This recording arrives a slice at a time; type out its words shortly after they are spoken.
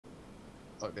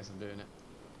Fuck this, I'm doing it.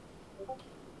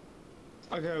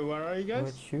 Okay, where are you guys?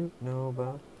 What you know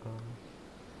about?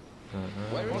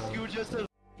 Where is Fuck you, just a...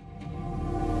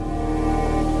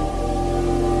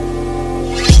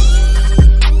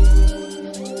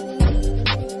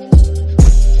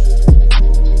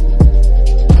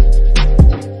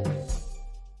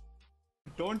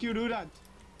 Don't you do that?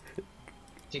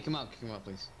 Kick him out,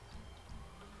 please.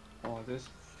 Oh, this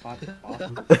fat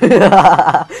bastard.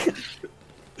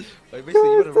 Like, basically,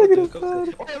 you wanna run to a It's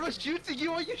cocktail. Oh, I'm not shooting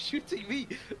you, why are you shooting me?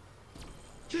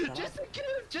 Just to kill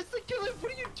him, just to kill him,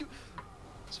 what are you doing?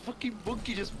 This fucking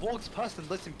monkey just walks past and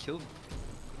lets him kill me.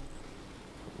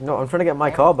 No, I'm trying to get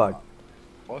my car back.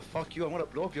 Oh, fuck you, I'm gonna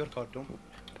blow up your car, don't.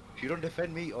 If you don't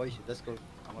defend me, oh, let's go.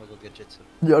 I'm gonna go get Jitsu.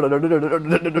 No, no, no, no, no, no,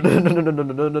 no, no, no, no,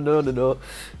 no, no, no, no.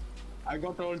 I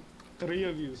got all 3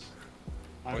 of you.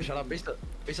 Oh, shut up,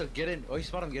 Basil, get in. Oh,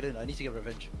 Smartam, get in. I need to get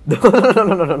revenge. No, no, no,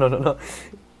 no, no, no, no, no.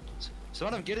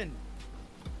 Smartam, get in.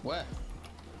 Where?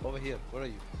 Over here. Where are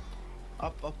you?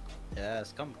 Up.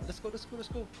 Yes, come. Let's go.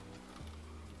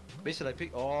 Basil, I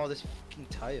picked. Oh, this fucking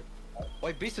tire.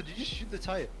 Wait, Basil, did you shoot the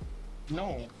tire?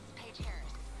 No.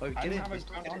 Oh, I get don't in. have a Basil.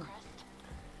 gun on.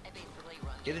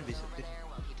 Get in, Basil. Get in.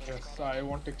 Yes, I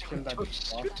want to kill that Oh,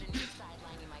 bastard. shit.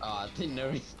 I didn't know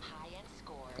he...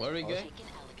 Where are we going?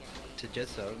 To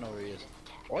Jetsa, I don't know where he is.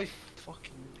 Oh,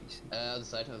 fucking PC. Other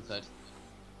side.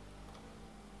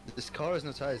 This car has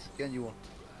no tires. Get a new one.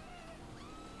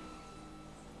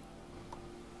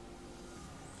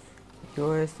 You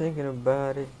always thinking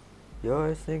about it. You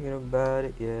always thinking about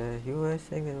it. Yeah, you always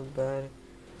thinking about it.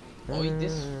 Oh,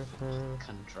 this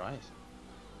can drive.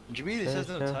 Jamil, it says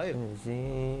no tire.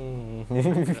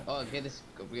 Oh, get this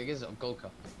a gold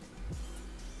car.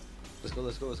 Let's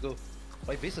go.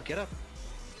 Wait, Basil, get up.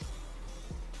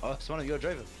 Oh, Swana, you're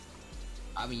driving.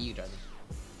 I mean, you drive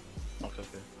it. Okay.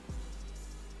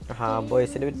 Haha,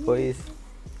 boys, in a bit, boys.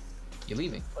 You're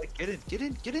leaving. Wait, get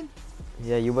in.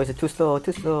 Yeah, you boys are too slow.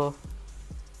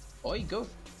 Oh, you go.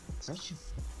 Smash you.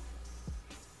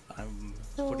 I'm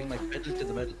putting my pedal to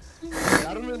the metal.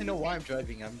 I don't really know why I'm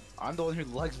driving. I'm the one who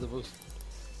lags the most.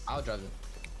 I'll drive it.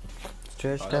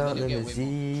 Stretched Oh, out you'll in get the way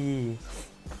Z.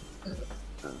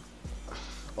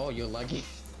 Oh, you're laggy.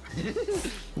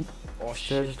 Oh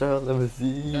shit. Stretched out in the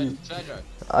Z. Should I drive?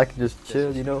 I can just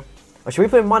chill, you know. Oh, should we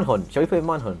play Manhunt?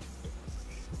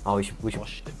 Oh, we Oh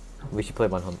shit. should play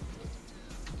Manhunt.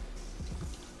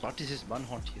 What is this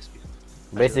Manhunt here speaking?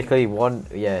 Basically, one,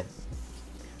 yeah.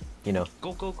 You know.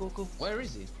 Go. Where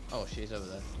is he? Oh, shit, he's over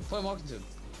there. Put him walking to him.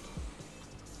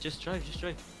 Just drive.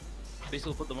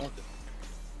 Basically put the marker.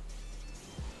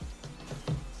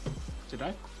 Did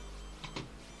I?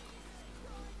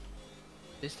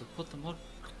 Basically put the marker.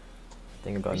 I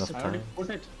think I've got enough I already time. put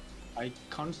it. I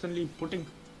constantly putting.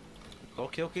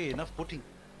 Okay, enough putting.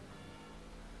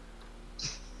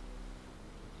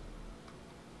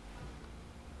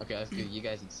 Okay, that's good. You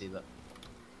guys can see that.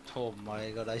 Oh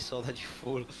my god, I saw that, you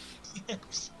fool.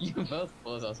 You both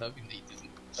fools. I was hoping that you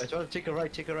didn't. I tried to take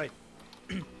a right.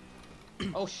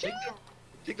 Oh, shit.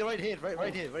 Take the right here,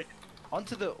 right here.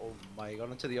 Onto the, oh my god,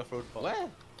 onto the off-road path. Where?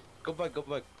 Go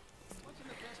back.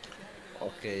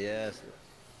 Okay, yes.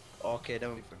 Okay,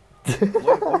 now we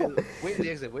wait at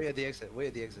the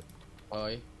exit. Oh,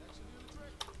 yeah.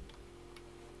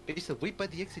 Basically, wait by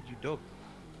the exit, you dog.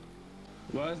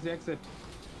 Where's the exit?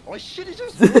 Oh shit, he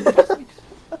just passed me.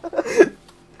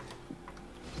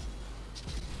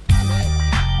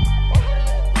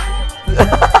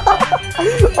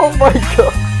 Oh my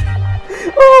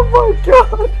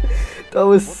god! That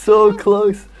was so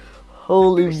close.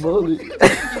 Holy moly!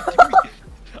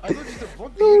 I thought you said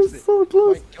fuck the That was exit. so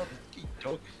close. My god, you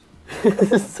dog.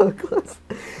 This is so close.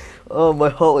 Oh, my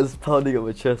heart was pounding on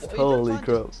my chest. What, Holy you crap!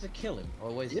 trying to kill him,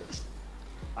 or was it? Yes.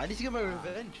 I need to get my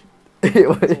revenge. Wait. For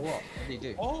what? What did he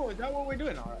do? Oh, is that what we're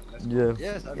doing? Alright, let's go. Yeah.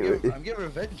 Yes, I'm getting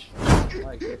revenge.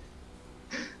 Like,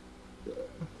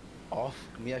 off,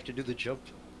 me have to do the jump.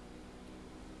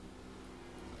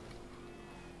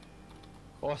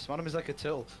 Oh, Smartam is like a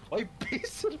till. I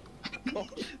beast it. Can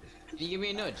you give me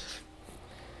a nudge?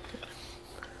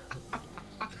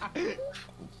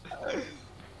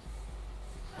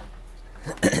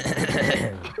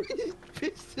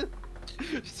 Beast it.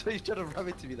 So he's trying to ram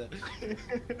into me there.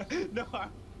 No, I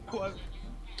was.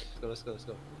 Let's go.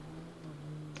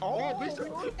 Oh, beast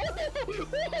it.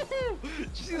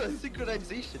 Did you see that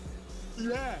synchronization?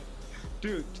 Yeah.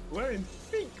 Dude, we're in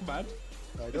sync, man.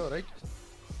 I know, right?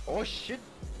 Oh shit.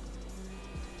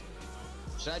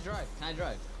 Should I drive? Can I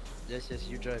drive? Yes,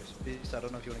 you drive. Beast, I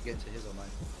don't know if you want to get into his or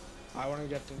mine. I want to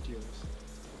get into yours.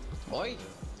 Oi!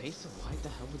 Basa, why the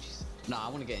hell would you say? No, I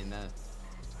want to get in there.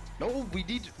 No, we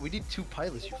need 2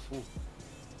 pilots, you fool.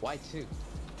 Why two?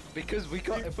 Because we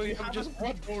can't. If we have just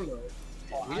one,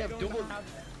 we have double.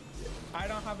 I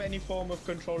don't have any form of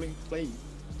controlling plane.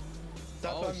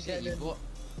 That's Oh why I'm shit, getting you in. bought...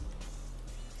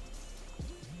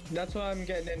 That's why I'm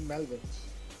getting in Melvin's.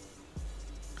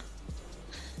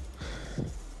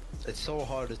 It's so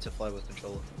hard to fly with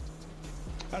controller.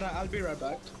 Alright, I'll be right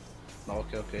back.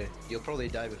 Okay. You'll probably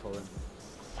die before then.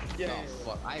 Yeah. Oh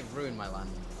fuck, I've ruined my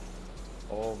landing.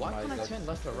 Oh Why my can't I god. turn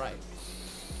left or right?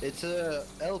 It's a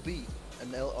LB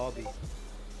and LRB.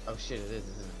 Oh shit, it is,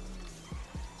 isn't it?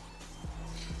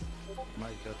 My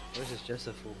god, where's this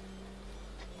Jessa fool?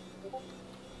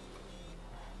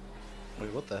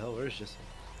 Wait, what the hell? Where's Jessa?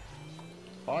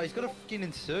 Oh, he's got a fucking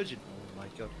insurgent. Oh my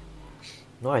god.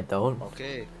 No, I don't.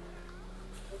 Okay,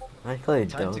 I clearly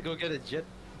time don't. to go get a jet.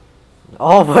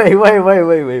 Oh, wait,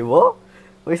 what?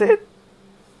 What you saying?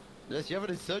 Yes, you have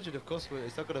an insurgent, of course.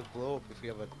 It's not gonna blow up if you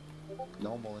have a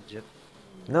normal jet.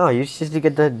 No, you just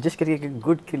get a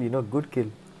good kill, you know, good kill.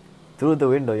 Through the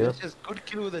window, you know. It's just good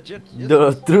kill with a jet. Yes.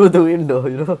 No, through the window,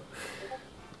 you know.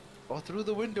 Or through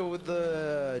the window with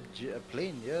the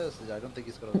plane. Yes, I don't think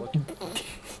it's gonna work.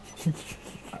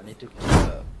 I need to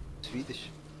Swedish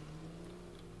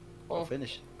or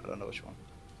Finnish. I don't know which one.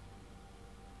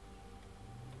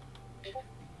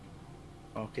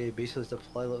 Okay, basically it's the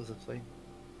pilot of the plane.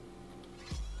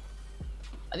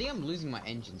 I think I'm losing my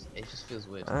engines. It just feels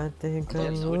weird. I think Yeah,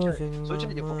 I'm switch out- losing switch my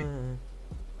out your plane. mind.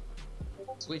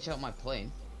 Switch out my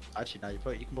plane. Actually, no,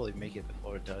 you can probably make it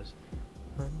before it dies.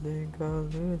 I think I'm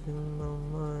losing my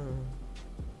mind.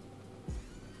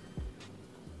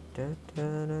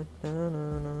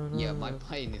 Yeah, my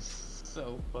plane is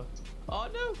so fucked. Oh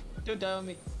no! Don't die on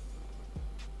me.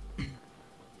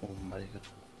 Oh my god.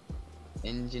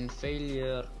 Engine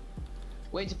failure.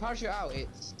 Wait, to parachute out,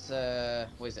 it's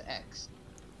what is it? X.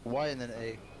 Y and then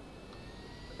A.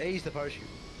 A is the parachute.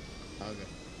 Okay.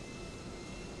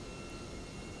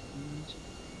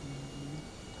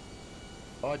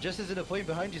 Oh, Jess is in a plane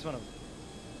behind you, one of them.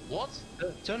 What?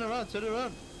 Turn around, turn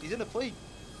around. He's in a plane.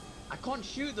 I can't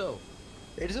shoot though.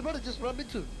 It doesn't matter, just run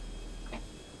into him.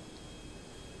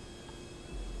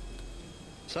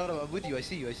 Sarah, I'm with you, I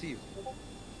see you, I see you.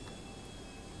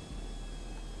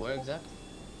 Where exactly?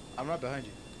 I'm right behind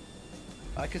you.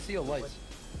 I can see your lights.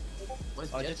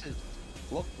 Where's Oh, Jet? Jess is...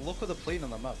 Look for the plane on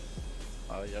the map.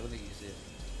 Oh, yeah, I don't think you can see it.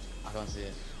 I can't see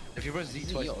it. If you press Z Is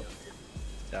it twice... yours?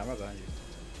 Yeah, I'm right behind you.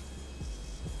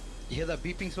 You hear that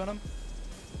beeping, Swanham?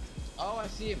 Oh, I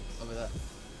see him over there.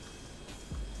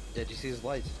 Yeah, do you see his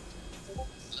lights? I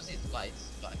don't see his lights,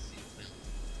 but I see him.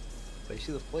 But you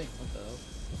see the plane, what the hell?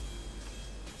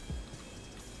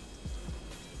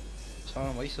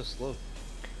 Swanham, why are you so slow?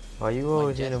 Why you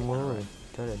always jet in a is mood?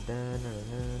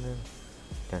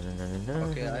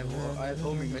 Okay, I have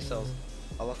homing missiles.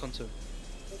 I'll lock onto him.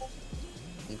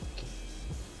 Okay.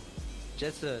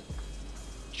 Jet's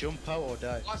jump out or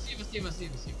die. Oh, I see him, I see him, I see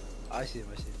him, I see him. I see him,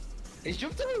 I see him. He's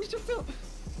jumped out, he's jumped out!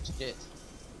 Shit.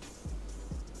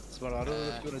 Smart, I don't know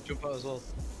if you wanna jump out as well.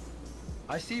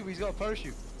 I see him, he's got a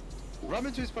parachute. Ram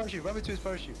into his parachute, ram into his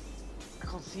parachute. I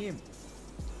can't see him.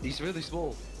 He's really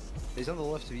small. He's on the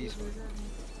left to the east.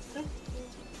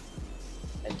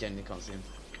 I genuinely can't see him.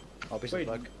 I'll be so Wait.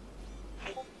 back.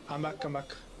 I'm back, come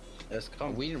back. Yes,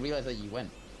 come. We didn't realize that you went.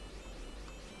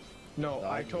 No,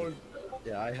 I told...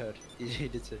 Yeah, I heard. He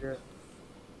did say. Yeah.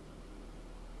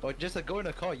 Oh, just go in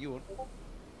a car, you won't.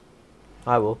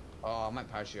 I will. Oh, I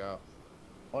might parachute out.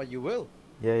 Oh, you will?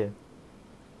 Yeah.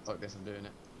 Fuck this, I'm doing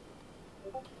it.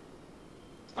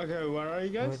 Okay, where are you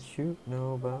guys? What you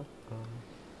know about?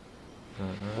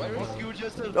 Where is Fuck you,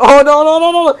 Justin! Oh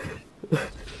no!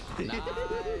 Nice!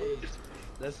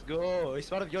 Let's go! It's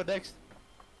one of your next.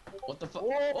 What the fuck?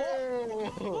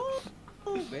 Oh!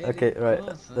 Very Okay, right.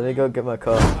 close, Let me huh? go get my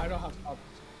car. I don't have up.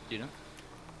 Do you know?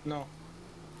 No.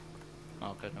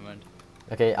 Oh, okay, never mind.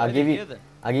 Okay, I'll give you.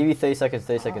 I'll give you 30 seconds.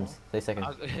 30 seconds. 30 seconds.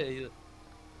 Okay.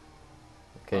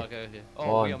 Okay. Okay.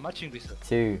 Oh, One. we are matching, Lisa.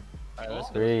 2, Alright, let's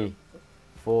go. 3,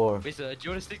 4. Lisa, do you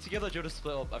want to stick together or do you want to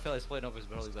split up? I feel like splitting up is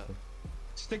probably better.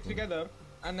 Stick together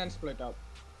and then split up.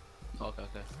 Okay.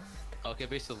 Okay,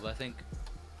 basically, I think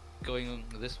going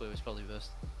this way was probably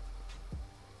best.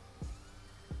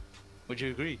 Would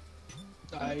you agree?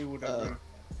 I would agree.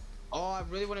 Oh, I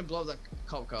really want to blow up that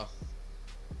cop car.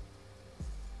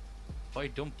 Why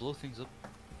don't blow things up?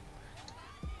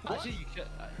 Actually, you can.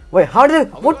 Wait, how did?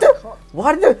 Oh, What we the? got caught.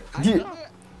 Why did?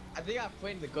 I think I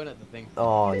pointed the gun at the thing.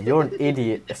 Oh, you're an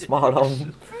idiot. Smart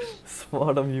you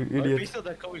Why idiot. are still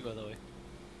that coming, by the way?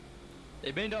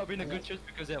 It may not have been a good choice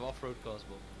because they have off-road cars,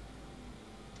 but...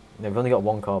 They've only got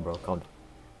one car, bro. Calm down.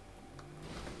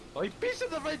 Oh, you piece of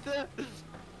them right there!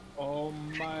 Oh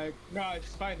my... No,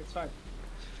 it's fine, it's fine.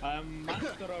 I'm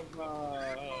master of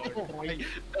driving.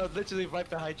 Literally right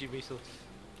behind you, Basil.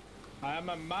 I am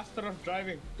a master of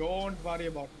driving. Don't worry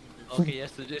about me. Okay,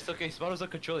 yes, it's okay. Sparrow's on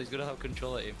control. He's gonna have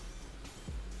control at him.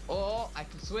 Oh, I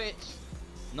can switch.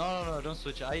 No, don't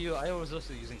switch. I was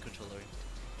also using controller.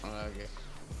 Oh, okay.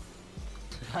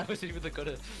 I wasn't even the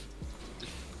gunner.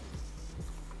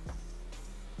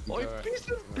 Oh, you Alright. piece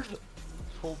of...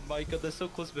 Oh my god, they're so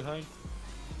close behind.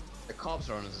 The cops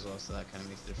are on us as well, so that kind of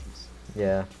makes a difference.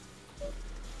 Yeah.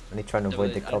 And he's trying to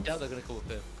avoid the I cops. doubt they're gonna come up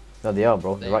here. No, they are,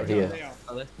 bro. They're right They here. They are.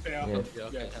 Are they? They are. Yeah. Yeah,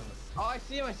 okay. Yeah. Oh, I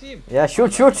see him. Yeah,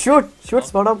 shoot,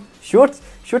 Smartum. Shoot,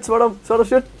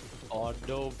 Smartum. Oh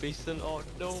no, Basil. Oh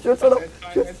no. Shoot, Smartum. It's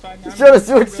fine, it's fine. I'm Shoot,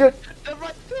 good. shoot. They're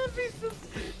right there, Basil.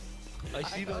 I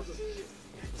see them.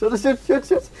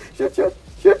 Shoot.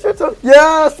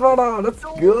 Yes, Smartum. Let's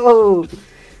go.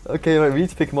 Okay, right, we need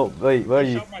to pick him up. Wait, where are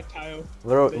They you? shot my tile.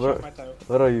 Where They shot my tile.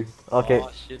 are you? Okay,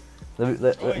 Oh shit.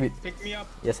 let Oi, me. pick me up.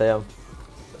 Yes, I am.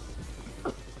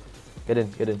 Get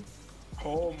in.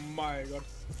 Oh my god.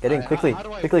 Get in, quickly. How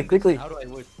do I Quickly. win? How do I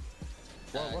win?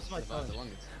 What's my about challenge? the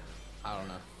longest? I don't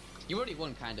know. You already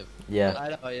won, kind of. Yeah. I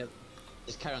know, yeah.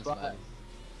 Just carry on But- surviving.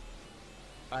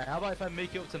 Alright, how about if I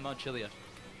make it up to Mount Chiliad?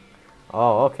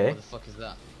 Oh, okay. What the fuck is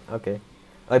that? Okay.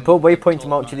 I pull waypoint to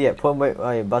Mount Chiliad. Pull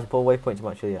waypoint to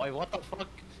Mount Chiliad. Wait, what the fuck?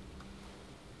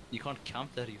 You can't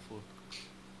camp there, you fool.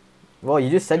 Well, you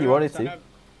just said you wanted to.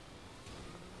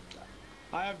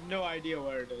 I have no idea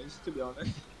where it is, to be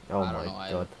honest. Oh I my don't know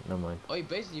either. god, never mind. Oh,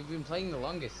 basically, you've been playing the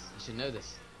longest. You should know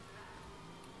this.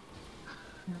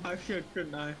 I should,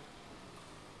 shouldn't I?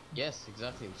 Yes,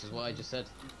 exactly, which is what I just said.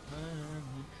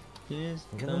 Good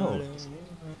lord.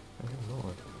 Good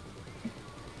lord.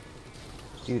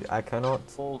 Dude, I cannot.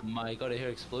 Oh my god, I hear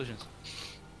explosions.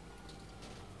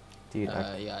 Dude,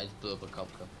 Yeah, I just blew up a cop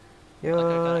car. yeah,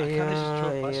 I kinda just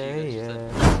drove past you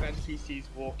guys just NPCs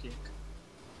walking.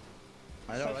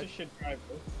 I know, Such a right? shit drive,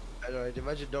 though. I know, right?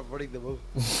 Imagine not running the move.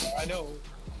 I know.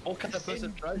 What kind of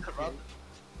person drives around?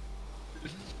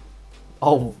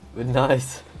 Oh,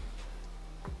 nice.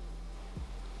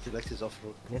 He likes his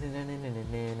off-road.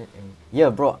 Yeah,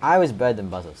 bro, I was better than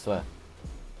Basil, swear.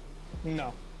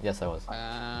 No. Yes, I was.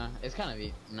 It's kind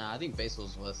of... Nah, I think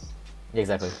Basil's worse. Yeah,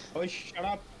 exactly. Oh, shut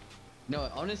up. No,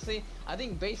 honestly, I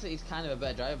think Basil is kind of a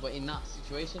better driver, but in that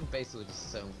situation, Basil is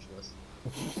just so much worse.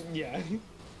 Yeah.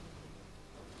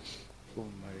 Oh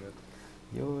my god.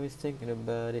 You're always thinking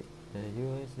about it. You're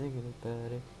always thinking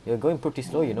about it. You're going pretty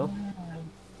slow, you know?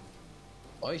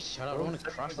 Oh, shut up, I don't want to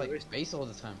crash like Basil all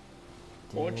the time.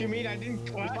 What do you mean? I didn't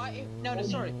If crash. no,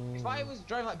 sorry. If I was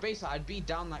driving like Basil, I'd be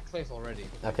down that cliff already.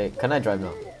 Okay, can I drive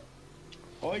now?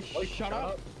 Oh, shut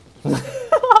up.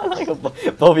 Like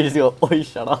Bobby just go, oi,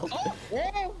 shut up.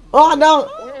 Oh, Oh no!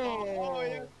 oh,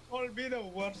 yeah. I'll be the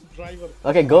worst driver.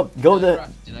 Okay, go Did I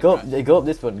crash? go up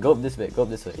this one, go up this way,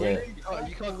 yeah. You can't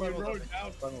We climb over rode that down.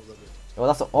 bit. Climb over that bit. Well,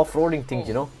 that's the off-roading thing,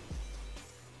 you know?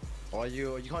 Oh,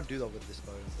 you can't do that with this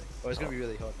car, I don't think. Oh, it's gonna be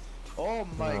really hard. Oh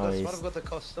my god, Nice. Smart've got the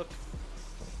car stuck.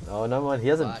 Oh, no man, he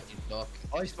hasn't. Ah, you duck.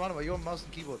 Oh, Smart've, are you on mouse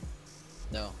and keyboard?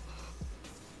 No.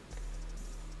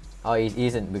 Oh, he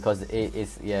isn't because it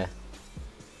is, yeah.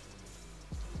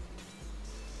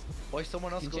 Why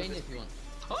someone else You can go change this it if you want.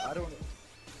 I don't.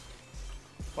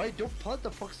 Why don't plant the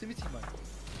proximity, man?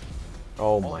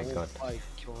 Oh my god. My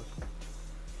god.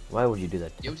 Why would you do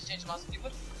that? You want to change the mouse and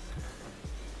keyboard?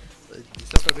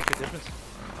 It's not gonna make a difference.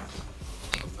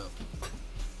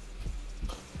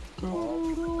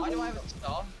 Why do I have a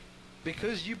star?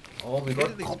 Because you Oh, we made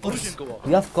got an explosion coppers. go off.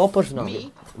 We have coppers now.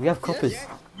 Me? We have coppers.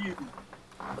 You.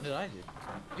 What did I do?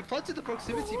 You planted the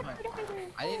proximity, man.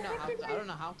 I didn't know how to. I don't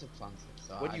know how to plant it.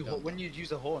 So When I you don't. when you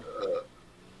use a horn.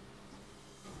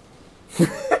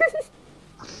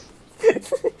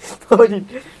 Oh, dude.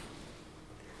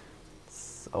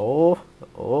 Oh,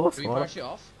 Do we smart. brush it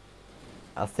off?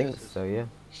 I think so, yeah.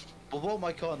 We'll blow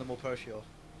my car and then we'll parachute off.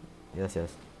 Yes,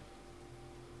 yes.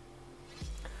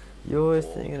 You're always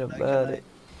thinking that about guy. it.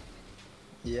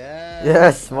 Yeah.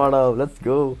 Yes, smart out. Let's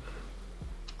go.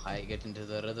 I get into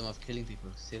the rhythm of killing people.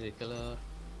 Serial killer.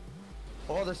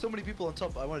 Oh, there's so many people on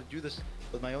top. I want to do this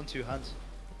with my own two hands.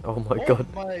 Oh my god.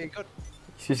 Oh my god.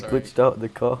 She just Sorry. glitched out the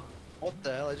car. What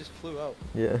the hell? I just flew out.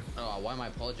 Yeah. Oh, why am I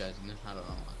apologizing? I don't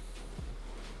know.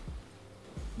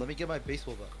 Let me get my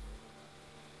baseball bat.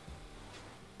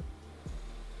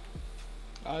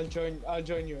 I'll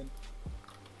join you in.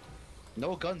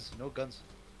 No guns. No guns.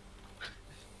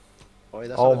 Oh,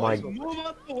 that's Oh not a my- baseball bat. Move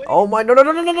out the way. Oh my,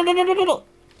 no.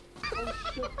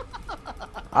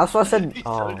 That's what I said. He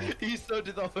Oh, he so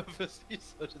did that on purpose. He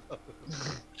so did that on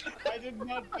purpose. I did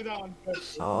not do that on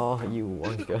purpose. oh, you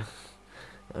wonker.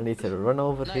 I need to run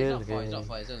over No, here. it's not far. It's not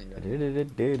far. It's only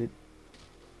good. Did it.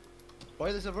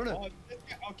 Why there's a runner? Oh, this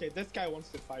guy, okay, this guy wants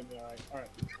to fight me, alright, alright.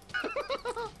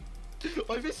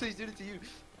 I miss he's doing it to you.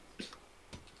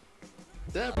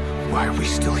 Damn. Why are we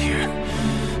still here?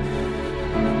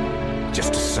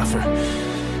 Just to suffer.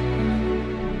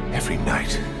 Every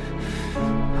night.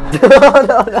 No,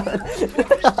 no.